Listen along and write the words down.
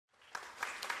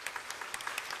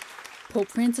Pope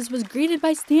Francis was greeted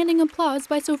by standing applause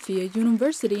by Sophia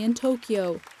University in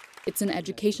Tokyo. It's an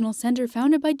educational center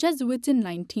founded by Jesuits in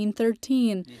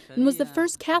 1913 and was the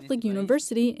first Catholic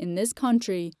university in this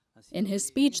country. In his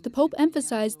speech, the Pope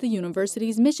emphasized the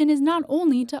university's mission is not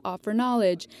only to offer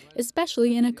knowledge,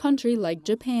 especially in a country like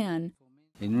Japan.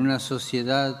 En una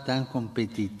sociedad tan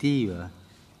competitiva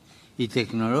y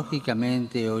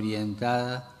tecnológicamente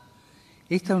orientada,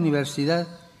 esta universidad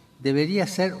debería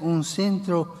ser un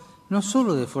centro no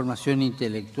solo de formación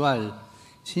intelectual,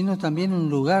 sino también un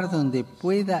lugar donde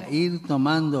pueda ir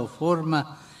tomando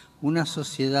forma una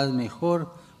sociedad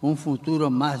mejor, un futuro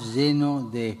más lleno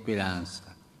de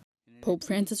esperanza. Pope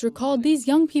Francis recalled these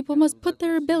young people must put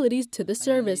their abilities to the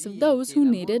service of those who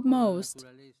need it most.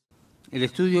 El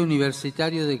estudio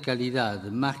universitario de calidad,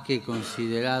 más que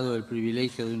considerado el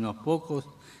privilegio de unos pocos,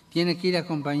 tiene que ir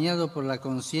acompañado por la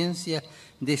conciencia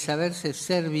de saberse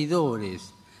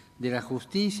servidores de la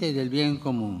justicia y del bien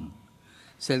común.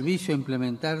 Servicio a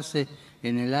implementarse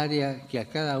en el área que a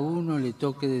cada uno le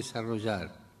toque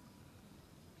desarrollar.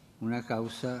 Una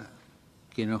causa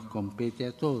que nos compete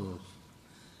a todos.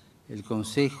 El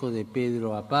consejo de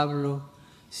Pedro a Pablo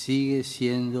sigue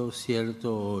siendo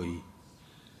cierto hoy.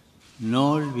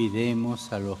 No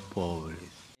olvidemos a los pobres.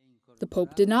 The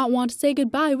Pope did not want to say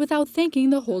goodbye without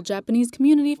thanking the whole Japanese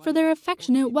community for their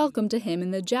affectionate welcome to him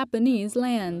in the Japanese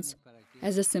lands.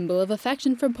 As a symbol of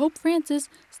affection for Pope Francis,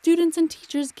 students and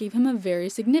teachers gave him a very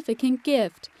significant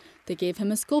gift. They gave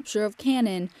him a sculpture of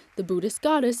Kannon, the Buddhist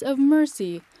goddess of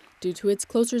mercy. Due to its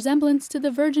close resemblance to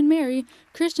the Virgin Mary,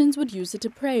 Christians would use it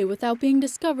to pray without being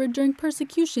discovered during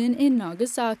persecution in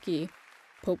Nagasaki.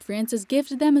 Pope Francis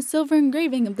gifted them a silver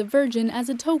engraving of the Virgin as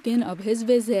a token of his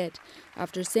visit.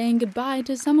 After saying goodbye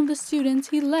to some of the students,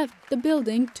 he left the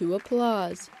building to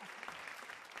applause.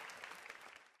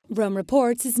 Rome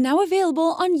Reports is now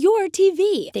available on your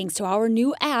TV. Thanks to our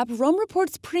new app, Rome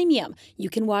Reports Premium, you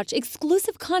can watch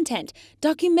exclusive content,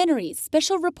 documentaries,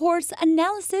 special reports,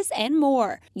 analysis, and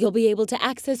more. You'll be able to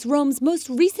access Rome's most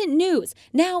recent news,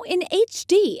 now in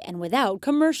HD and without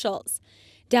commercials.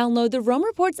 Download the Rome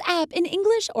Reports app in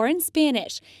English or in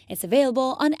Spanish. It's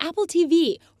available on Apple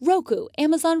TV, Roku,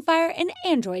 Amazon Fire, and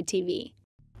Android TV.